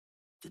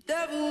The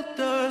devil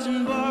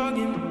doesn't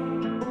bargain.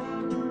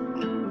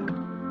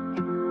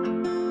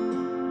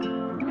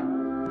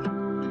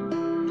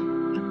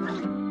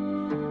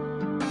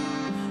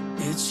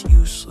 It's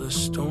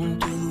useless, don't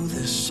do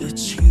this,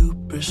 it's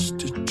hubris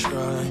to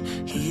try.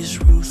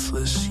 He's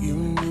ruthless, you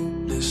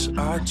knew this,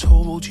 I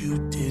told you,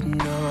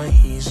 didn't I?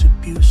 He's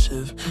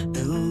abusive,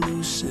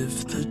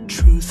 elusive, the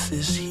truth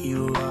is he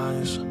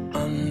lies.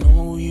 I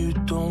know you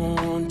don't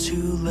want to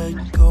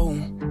let go,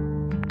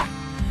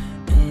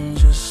 and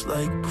just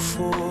like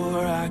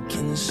before I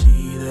can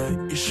see that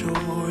you're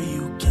sure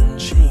you can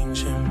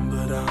change him,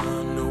 but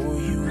I know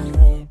you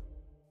won't.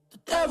 The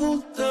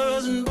devil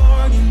doesn't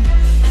bargain.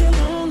 He'll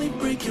only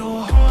break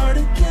your heart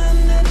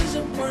again. That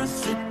isn't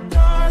worth it,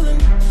 darling.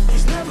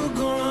 He's never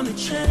gonna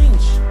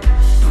change.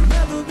 He'll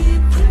never be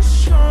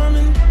Prince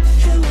Charming.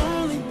 He'll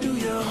only do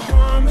you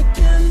harm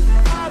again.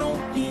 I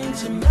don't mean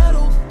to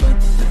meddle, but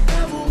the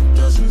devil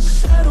doesn't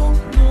settle.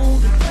 No,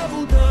 the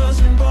devil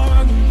doesn't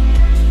bargain.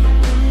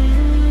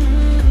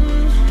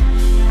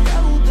 The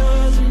devil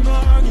doesn't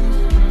bargain.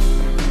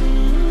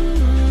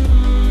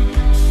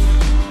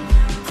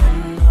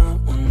 I'm not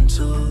one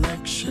to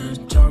lecture,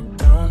 talk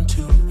down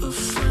to a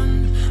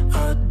friend.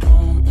 I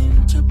don't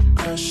mean to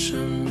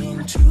pressure,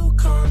 mean to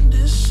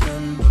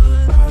condescend,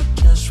 but I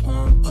just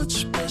want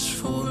what's best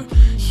for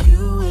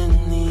you in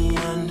the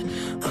end.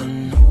 I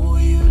know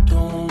you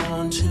don't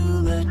want to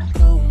let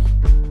go,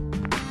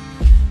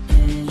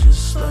 and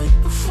just like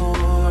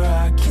before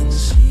I can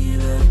see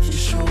that you're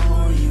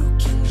sure you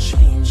can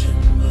change him,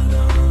 but I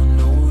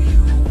know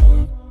you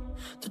won't.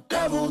 The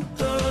devil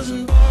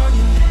doesn't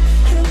bargain.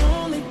 He'll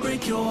only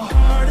break your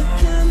heart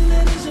again.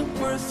 That isn't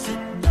worth it,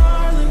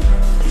 darling.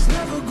 He's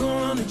never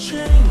gonna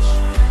change.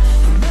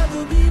 He'll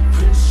never be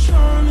Prince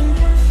Charming.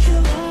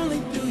 He'll only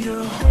do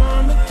you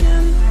harm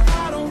again.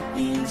 I don't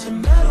mean to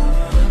meddle,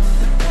 but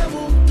the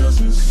devil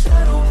doesn't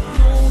settle.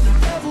 No, the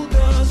devil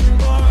doesn't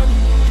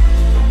bargain.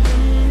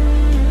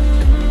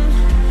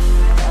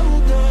 The devil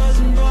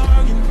doesn't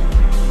bargain.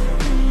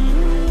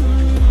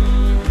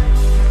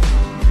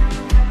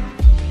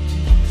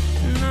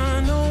 And I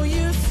know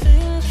you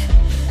think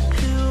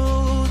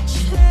he'll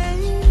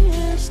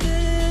change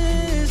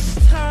this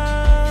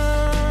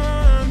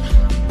time,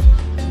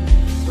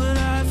 but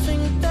I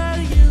think that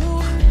you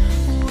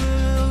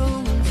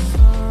will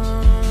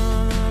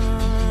find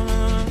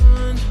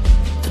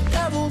the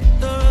devil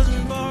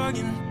doesn't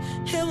bargain.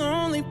 He'll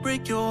only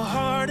break your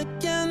heart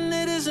again.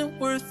 It isn't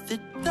worth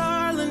it,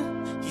 darling.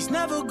 He's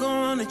never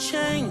gonna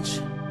change.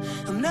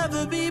 He'll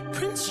never be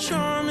Prince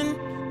Charming.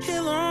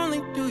 He'll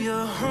only do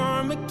you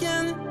harm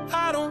again.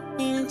 I don't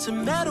mean to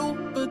meddle,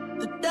 but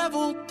the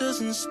devil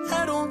doesn't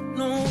settle.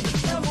 No, the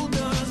devil